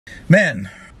Men,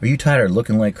 are you tired of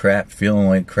looking like crap, feeling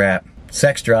like crap?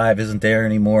 Sex drive isn't there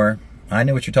anymore? I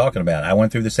know what you're talking about. I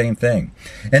went through the same thing.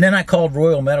 And then I called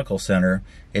Royal Medical Center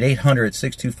at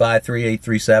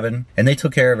 800-625-3837, and they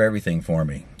took care of everything for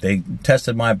me. They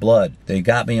tested my blood. They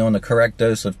got me on the correct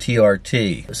dose of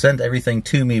TRT, sent everything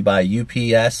to me by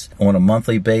UPS on a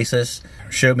monthly basis,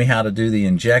 showed me how to do the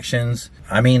injections.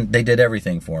 I mean, they did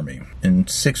everything for me. In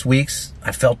 6 weeks,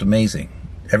 I felt amazing.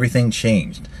 Everything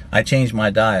changed. I changed my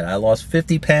diet. I lost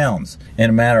 50 pounds in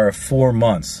a matter of 4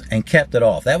 months and kept it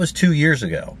off. That was 2 years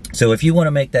ago. So if you want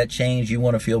to make that change, you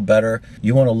want to feel better,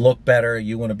 you want to look better,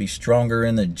 you want to be stronger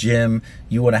in the gym,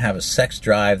 you want to have a sex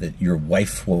drive that your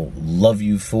wife will love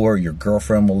you for, your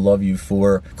girlfriend will love you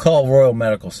for, call Royal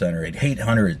Medical Center at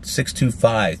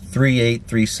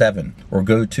 800-625-3837 or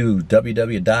go to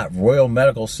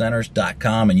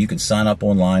www.royalmedicalcenters.com and you can sign up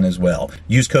online as well.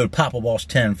 Use code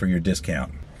papawalsh10 for your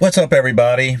discount. What's up,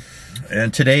 everybody?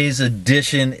 And today's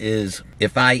edition is,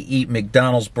 if I eat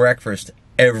McDonald's breakfast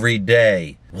every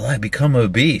day, will I become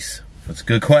obese? That's a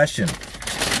good question.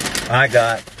 I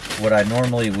got what I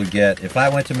normally would get. If I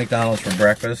went to McDonald's for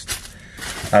breakfast,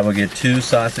 I would get 2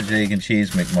 sausage, egg, and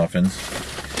cheese McMuffins,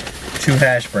 2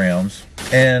 hash browns,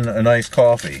 and a nice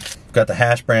coffee. Got the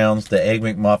hash browns, the egg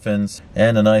McMuffins,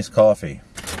 and a nice coffee.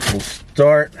 We'll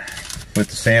start with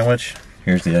the sandwich.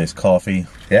 Here's the iced coffee.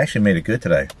 They actually made it good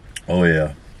today. Oh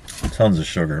yeah, tons of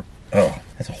sugar. Oh,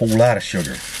 that's a whole lot of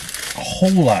sugar. A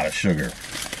whole lot of sugar.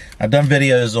 I've done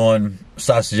videos on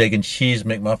sausage, egg, and cheese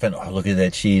McMuffin. Oh, look at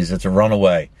that cheese. It's a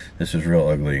runaway. This is real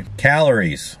ugly.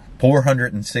 Calories,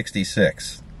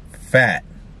 466. Fat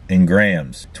in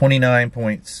grams,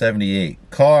 29.78.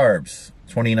 Carbs,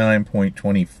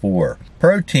 29.24.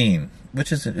 Protein,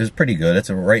 which is pretty good. It's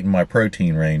right in my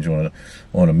protein range on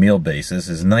a meal basis,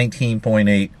 is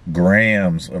 19.8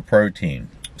 grams of protein.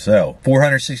 So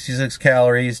 466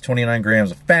 calories, 29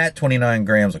 grams of fat, 29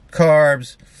 grams of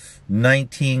carbs,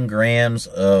 19 grams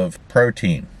of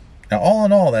protein. Now, all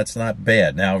in all, that's not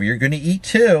bad. Now, if you're going to eat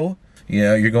 2, you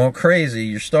know, you're going crazy,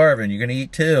 you're starving, you're going to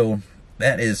eat 2,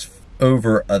 that is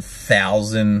over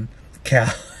 1,000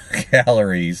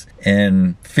 calories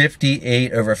and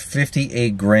over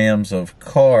 58 grams of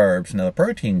carbs. Now the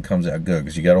protein comes out good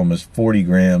because you got almost 40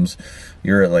 grams.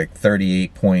 You're at like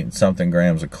 38 point something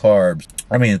grams of carbs.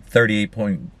 I mean 38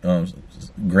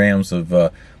 grams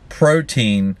of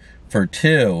protein for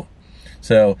 2.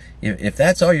 So if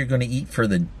that's all you're going to eat for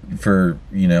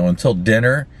you know, until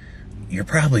dinner, you're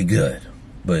probably good.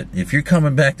 But if you're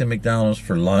coming back to McDonald's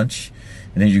for lunch,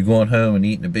 and then you're going home and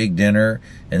eating a big dinner,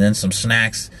 and then some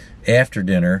snacks after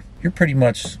dinner, you're pretty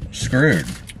much screwed.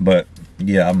 But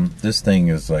yeah, this thing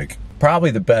is like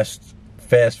probably the best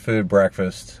fast food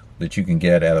breakfast that you can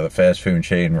get out of the fast food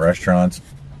chain restaurants.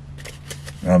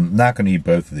 I'm not going to eat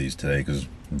both of these today because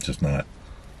it's just not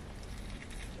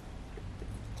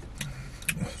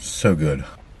so good.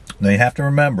 Now you have to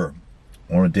remember,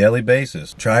 on a daily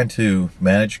basis, try to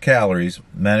manage your calories,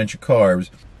 manage your carbs,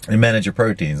 and manage your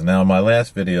proteins. Now, in my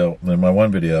last video, in my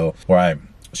one video where I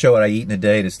show what I eat in a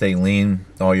day to stay lean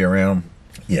all year round,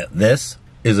 yeah, this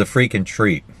is a freaking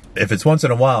treat. If it's once in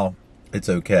a while, it's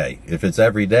okay. If it's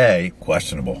every day,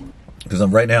 questionable. Because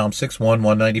right now I'm 6'1",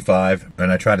 195,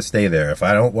 and I try to stay there. If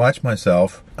I don't watch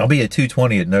myself, I'll be at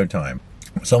 220 at no time.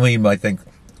 Some of you might think,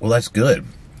 well, that's good.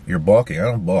 You're bulking. I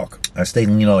don't bulk. I stay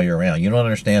lean all year round. You don't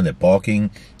understand that bulking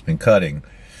and cutting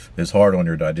is hard on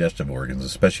your digestive organs,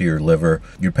 especially your liver,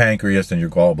 your pancreas, and your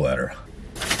gallbladder.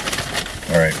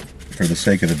 All right, for the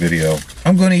sake of the video,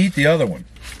 I'm going to eat the other one.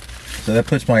 So that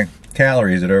puts my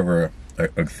calories at over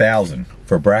 1,000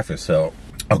 for breakfast. So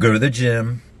I'll go to the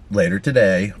gym later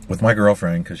today with my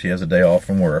girlfriend because she has a day off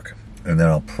from work. And then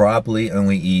I'll probably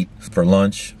only eat for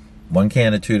lunch 1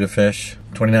 can of tuna fish,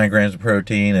 29 grams of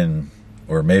protein,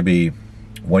 or maybe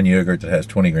 1 yogurt that has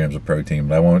 20 grams of protein.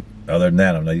 But I won't. Other than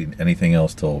that, I'm not eating anything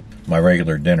else till my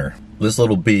regular dinner. This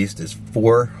little beast is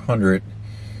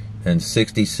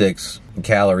 466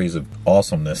 calories of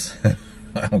awesomeness.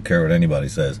 I don't care what anybody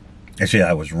says. Actually,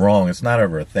 I was wrong. It's not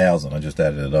over 1,000. I just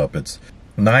added it up. It's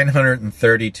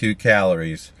 932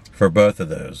 calories for both of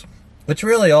those. Which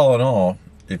really, all in all,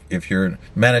 if you're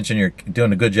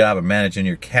doing a good job of managing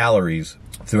your calories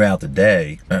throughout the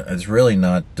day, it's really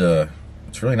not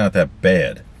that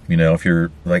bad. You know, if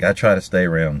you're like, I try to stay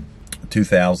around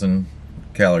 2,000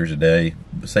 calories a day,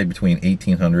 say between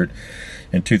 1,800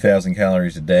 and 2,000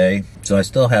 calories a day. So I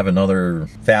still have another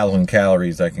 1,000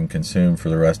 calories I can consume for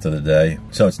the rest of the day.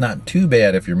 So it's not too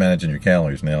bad if you're managing your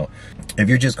calories. Now, if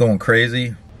you're just going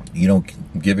crazy, you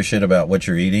don't give a shit about what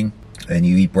you're eating, and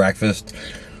you eat breakfast,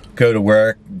 go to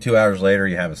work, 2 hours later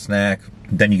you have a snack,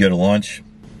 then you go to lunch,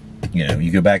 You know,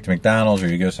 you go back to McDonald's or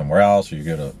you go somewhere else, or you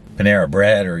go to Panera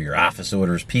Bread, or your office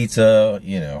orders pizza,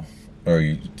 you know, or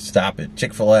you stop at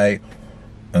Chick-fil-A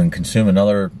and consume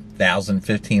another 1,000,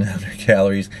 1,500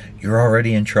 calories, you're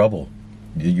already in trouble.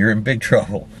 You're in big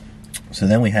trouble. So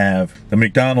then we have the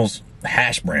McDonald's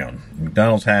hash brown.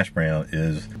 McDonald's hash brown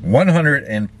is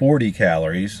 140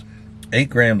 calories, 8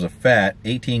 grams of fat,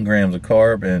 18 grams of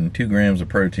carb, and 2 grams of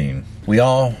protein. We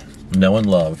all know and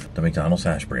love the McDonald's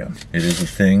hash brown. It is a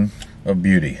thing of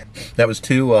beauty. That was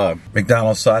 2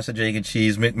 McDonald's sausage, egg, and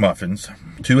cheese McMuffins,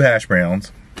 2 hash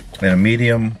browns, and a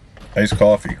medium iced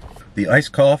coffee. The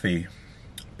iced coffee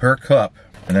per cup,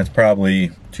 and that's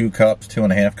probably 2 cups,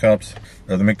 2.5 cups,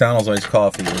 of the McDonald's iced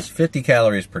coffee is 50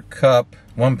 calories per cup,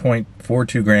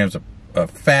 1.42 grams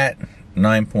of fat,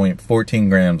 9.14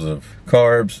 grams of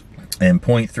carbs, and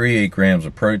 0.38 grams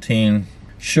of protein.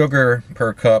 Sugar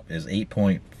per cup is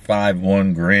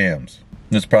 8.51 grams.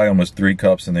 There's probably almost 3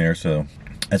 cups in there, so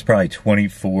that's probably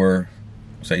 24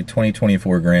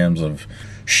 grams of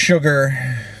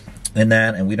sugar in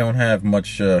that, and we don't have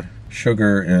much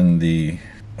sugar in the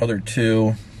other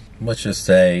 2. Let's just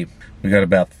say we got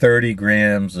about 30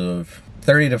 to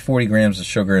 40 grams of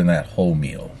sugar in that whole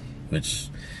meal, which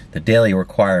the daily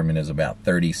requirement is about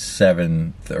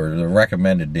 37, or the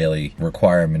recommended daily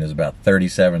requirement is about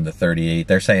 37 to 38.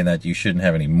 They're saying that you shouldn't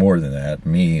have any more than that.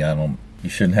 You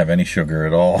shouldn't have any sugar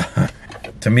at all.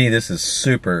 To me, this is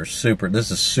super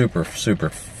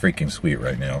freaking sweet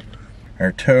right now.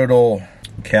 Our total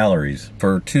calories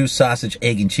for 2 sausage,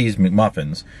 egg, and cheese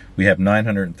McMuffins, we have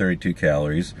 932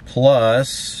 calories,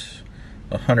 plus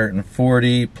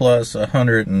 140, plus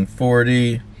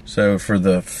 140. So for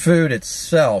the food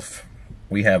itself,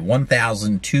 we have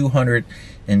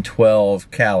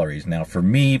 1,212 calories. Now for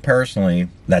me personally,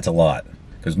 that's a lot,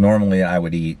 because normally I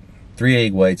would eat 3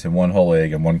 egg whites and 1 whole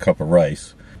egg and 1 cup of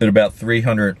rice at about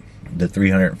 300 to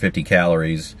 350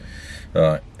 calories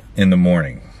in the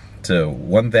morning. So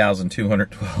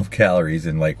 1,212 calories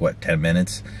in like, what, 10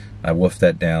 minutes? I woofed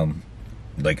that down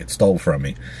like it stole from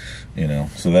me, you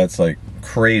know. So that's like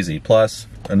crazy. Plus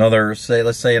another,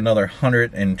 let's say another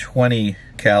 120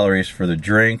 calories for the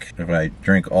drink, if I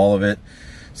drink all of it.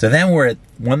 So then we're at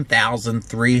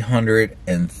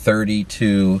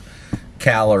 1,332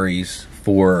 calories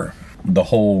for the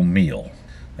whole meal.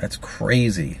 That's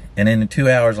crazy. And in 2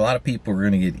 hours, a lot of people are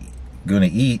going to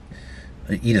eat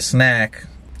a snack,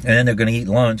 and then they're going to eat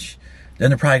lunch, then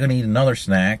they're probably going to eat another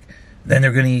snack, then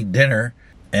they're going to eat dinner,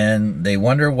 and they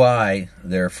wonder why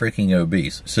they're freaking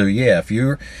obese. So yeah, if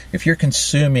you're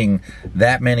consuming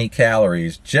that many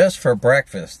calories just for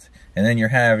breakfast, and then you're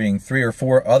having 3 or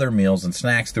 4 other meals and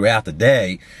snacks throughout the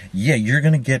day, yeah, you're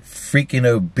going to get freaking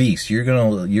obese. You're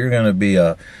going to be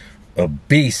a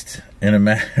beast in a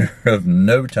matter of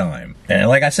no time. And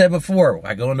like I said before,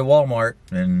 I go into Walmart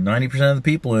and 90% of the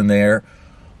people in there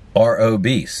are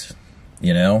obese,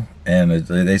 you know, and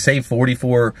they say over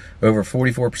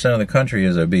 44% of the country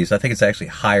is obese. I think it's actually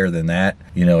higher than that,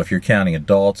 you know, if you're counting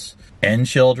adults and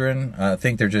children. I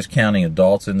think they're just counting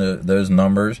adults in those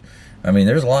numbers. I mean,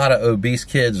 there's a lot of obese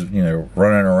kids, you know,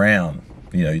 running around.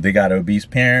 You know, they got obese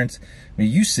parents. I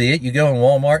mean, you see it. You go in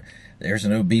Walmart, there's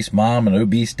an obese mom, an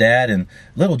obese dad, and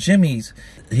little Jimmy's,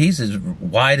 he's as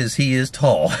wide as he is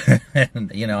tall.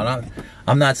 And, you know, and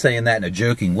I'm not saying that in a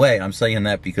joking way. I'm saying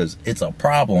that because it's a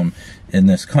problem in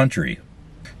this country.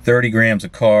 30 grams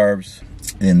of carbs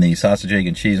in the sausage, egg,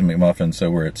 and cheese McMuffin,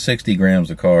 so we're at 60 grams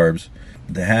of carbs.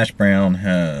 The hash brown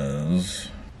has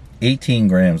 18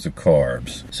 grams of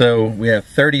carbs. So we have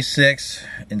 36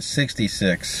 and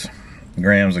 66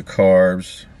 grams of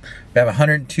carbs. We have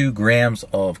 102 grams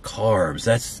of carbs.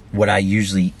 That's what I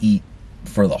usually eat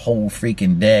for the whole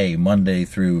freaking day, Monday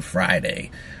through Friday.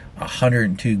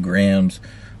 102 grams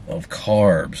of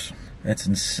carbs. That's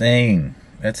insane.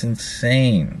 That's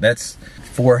insane. That's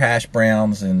 4 hash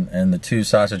browns and the 2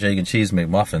 sausage, egg, and cheese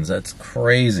McMuffins. That's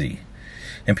crazy.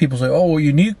 And people say, oh, well,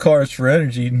 you need carbs for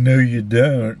energy. No, you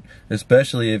don't.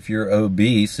 Especially if you're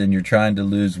obese and you're trying to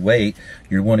lose weight.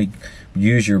 You want to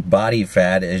use your body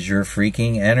fat as your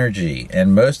freaking energy.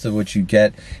 And most of what you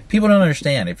get, people don't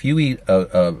understand. If you eat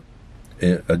a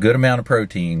good amount of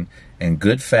protein and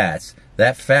good fats,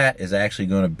 that fat is actually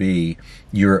going to be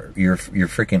your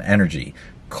freaking energy.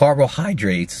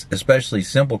 Carbohydrates, especially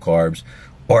simple carbs,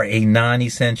 are a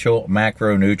non-essential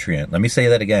macronutrient. Let me say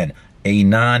that again. A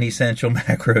non-essential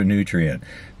macronutrient.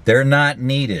 They're not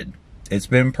needed. It's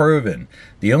been proven.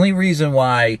 The only reason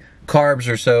why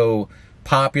carbs are so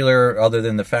popular, other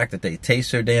than the fact that they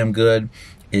taste so damn good,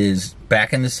 is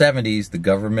back in the 70s, the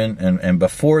government, and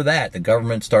before that, the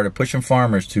government started pushing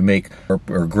farmers to make or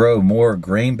grow more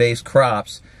grain-based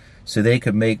crops so they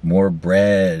could make more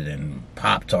bread and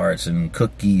Pop-Tarts and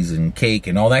cookies and cake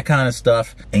and all that kind of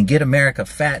stuff and get America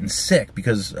fat and sick,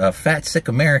 because a fat, sick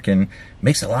American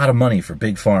makes a lot of money for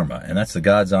Big Pharma. And that's the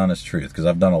God's honest truth, because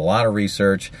I've done a lot of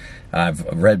research. I've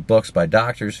read books by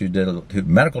doctors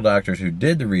medical doctors who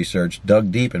did the research,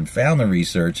 dug deep and found the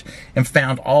research, and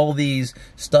found all these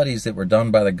studies that were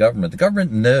done by the government. The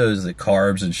government knows that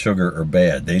carbs and sugar are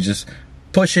bad. They just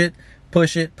push it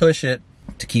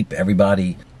to keep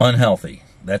everybody unhealthy.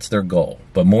 That's their goal.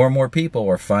 But more and more people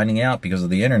are finding out because of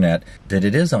the internet that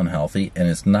it is unhealthy and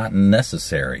it's not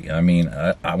necessary. I mean,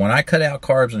 when I cut out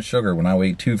carbs and sugar when I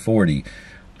weighed 240,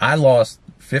 I lost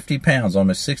 50 pounds,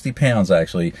 almost 60 pounds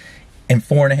actually, in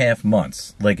 4.5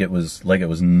 months. Like it was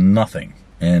nothing.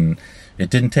 And it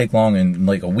didn't take long. In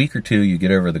like a week or two, you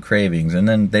get over the cravings, and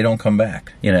then they don't come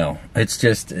back. You know, it's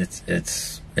just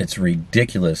it's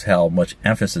ridiculous how much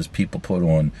emphasis people put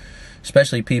on,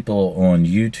 especially people on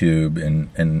YouTube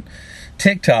and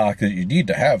TikTok, that you need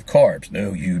to have carbs.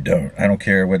 No, you don't. I don't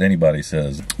care what anybody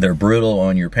says. They're brutal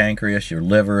on your pancreas, your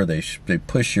liver. They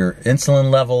push your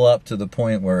insulin level up to the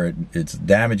point where it's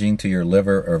damaging to your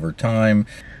liver over time.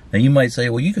 Now you might say,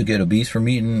 well, you could get obese from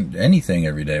eating anything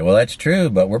every day. Well, that's true,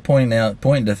 but we're pointing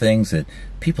to things that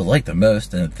people like the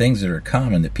most and things that are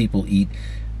common that people eat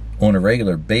on a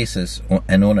regular basis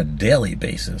and on a daily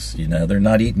basis. You know, they're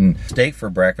not eating steak for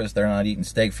breakfast, they're not eating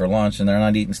steak for lunch, and they're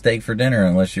not eating steak for dinner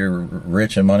unless you're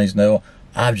rich and money's no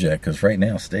object, because right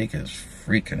now steak is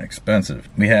freaking expensive.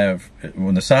 We have,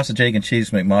 when the sausage, egg, and cheese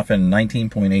McMuffin,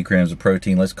 19.8 grams of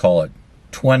protein, let's call it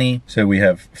 20. So we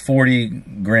have 40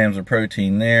 grams of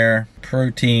protein there.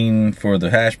 Protein for the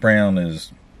hash brown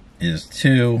is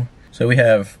 2. So we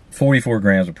have 44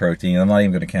 grams of protein. I'm not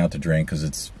even going to count the drink because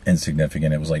it's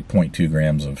insignificant. It was like 0.2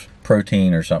 grams of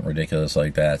protein or something ridiculous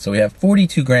like that. So we have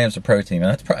 42 grams of protein. And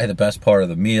that's probably the best part of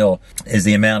the meal, is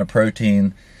the amount of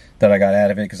protein that I got out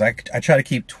of it, because I try to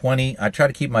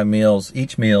keep my meals,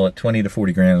 each meal, at 20 to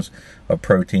 40 grams of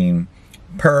protein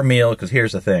per meal. Because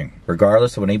here's the thing,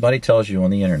 regardless of what anybody tells you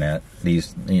on the internet,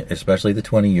 these, especially the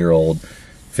 20-year-old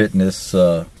fitness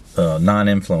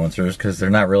non-influencers, because they're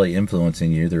not really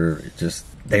influencing you, they're just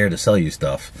there to sell you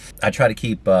stuff. I try to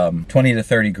keep 20 to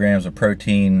 30 grams of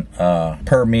protein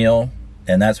per meal,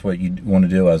 and that's what you want to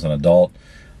do as an adult.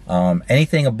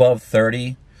 Anything above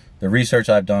 30, the research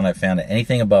I've done, I found that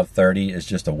anything above 30 is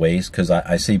just a waste, because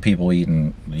I see people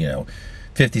eating,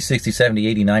 50, 60, 70,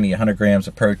 80, 90, 100 grams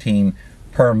of protein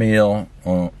per meal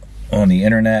on the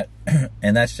internet,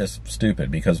 and that's just stupid,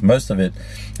 because most of it,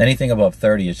 anything above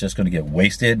 30, is just going to get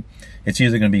wasted. It's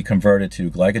either going to be converted to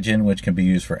glycogen, which can be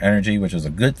used for energy, which is a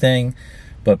good thing,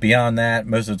 but beyond that,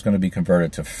 most of it's going to be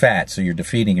converted to fat. So you're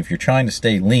defeating, if you're trying to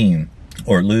stay lean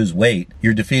or lose weight,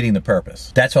 you're defeating the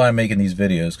purpose. That's why I'm making these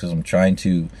videos, because I'm trying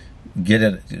to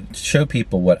show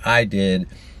people what I did,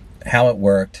 how it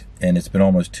worked, and it's been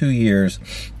almost 2 years,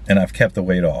 and I've kept the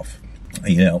weight off.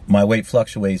 My weight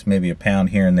fluctuates maybe a pound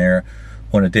here and there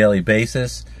on a daily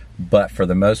basis, but for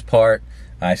the most part,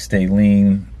 I stay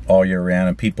lean all year round,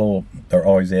 and people are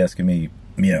always asking me,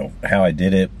 how I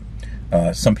did it.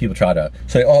 Some people try to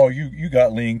say, oh, you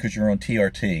got lean because you're on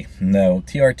TRT. No,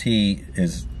 TRT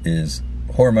is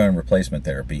hormone replacement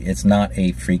therapy. It's not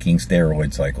a freaking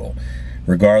steroid cycle.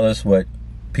 Regardless what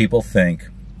people think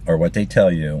or what they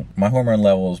tell you, my hormone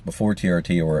levels before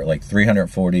TRT were like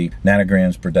 340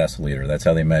 nanograms per deciliter. That's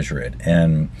how they measure it,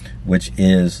 and which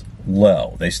is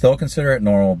low. They still consider it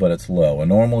normal, but it's low. A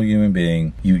normal human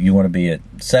being, you want to be at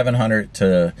 700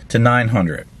 to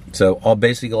 900. So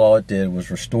basically all it did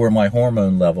was restore my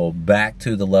hormone level back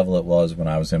to the level it was when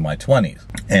I was in my 20s.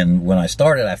 And when I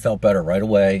started, I felt better right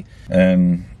away,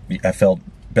 and I felt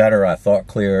better, I thought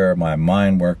clearer, my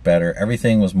mind worked better,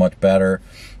 everything was much better.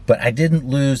 But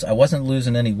I wasn't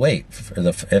losing any weight.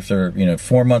 After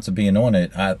 4 months of being on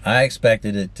it, I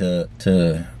expected it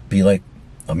to be like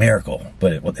a miracle,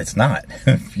 but it's not.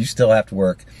 You still have to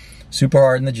work super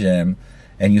hard in the gym,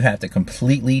 and you have to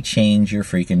completely change your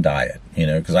freaking diet,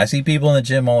 because I see people in the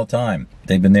gym all the time.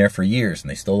 They've been there for years,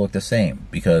 and they still look the same,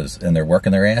 and they're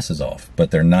working their asses off,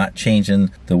 but they're not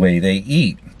changing the way they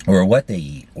eat, or what they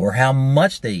eat, or how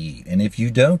much they eat. And if you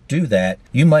don't do that,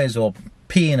 you might as well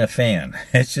pee in a fan.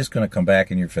 It's just going to come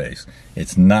back in your face.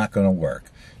 It's not going to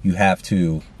work. You have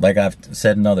to, like I've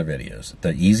said in other videos,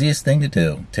 the easiest thing to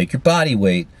do, take your body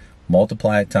weight,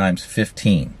 multiply it times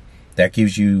 15. That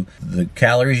gives you the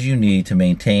calories you need to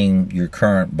maintain your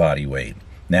current body weight.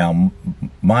 Now,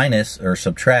 minus or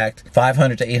subtract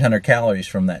 500 to 800 calories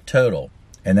from that total,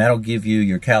 and that'll give you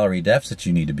your calorie deficit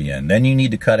you need to be in. Then you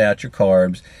need to cut out your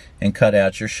carbs and cut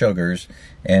out your sugars,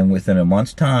 and within a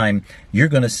month's time, you're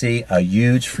going to see a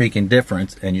huge freaking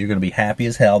difference, and you're going to be happy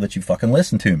as hell that you fucking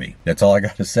listened to me. That's all I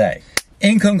got to say.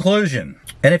 In conclusion,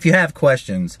 and if you have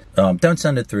questions, don't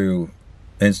send it through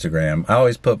Instagram. I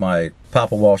always put my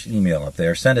Papa Walsh email up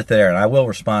there. Send it there, and I will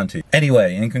respond to you.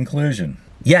 Anyway, in conclusion,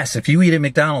 yes, if you eat at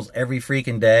McDonald's every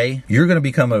freaking day, you're going to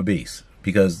become obese.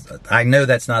 Because I know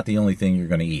that's not the only thing you're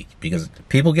going to eat. Because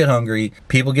people get hungry,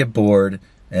 people get bored,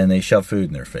 and they shove food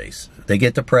in their face. They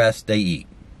get depressed, they eat.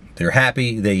 They're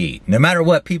happy, they eat. No matter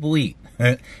what, people eat.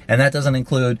 And that doesn't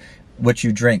include what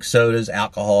you drink: sodas,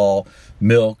 alcohol,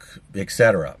 milk,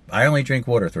 etc. I only drink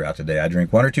water throughout the day. I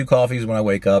drink 1 or 2 coffees when I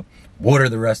wake up, water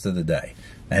the rest of the day.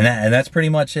 And that's pretty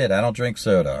much it. I don't drink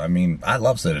soda. I mean, I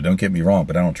love soda, don't get me wrong,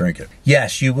 but I don't drink it.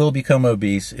 Yes, you will become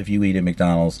obese if you eat at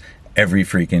McDonald's every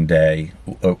freaking day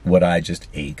what I just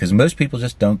ate. Because most people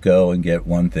just don't go and get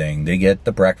one thing. They get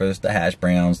the breakfast, the hash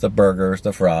browns, the burgers,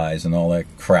 the fries, and all that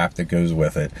crap that goes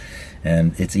with it.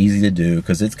 And it's easy to do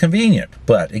because it's convenient.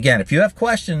 But again, if you have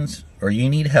questions or you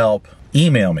need help,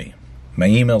 email me. My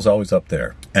email's always up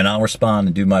there, and I'll respond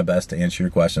and do my best to answer your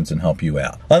questions and help you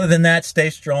out. Other than that, stay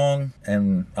strong,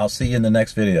 and I'll see you in the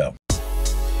next video.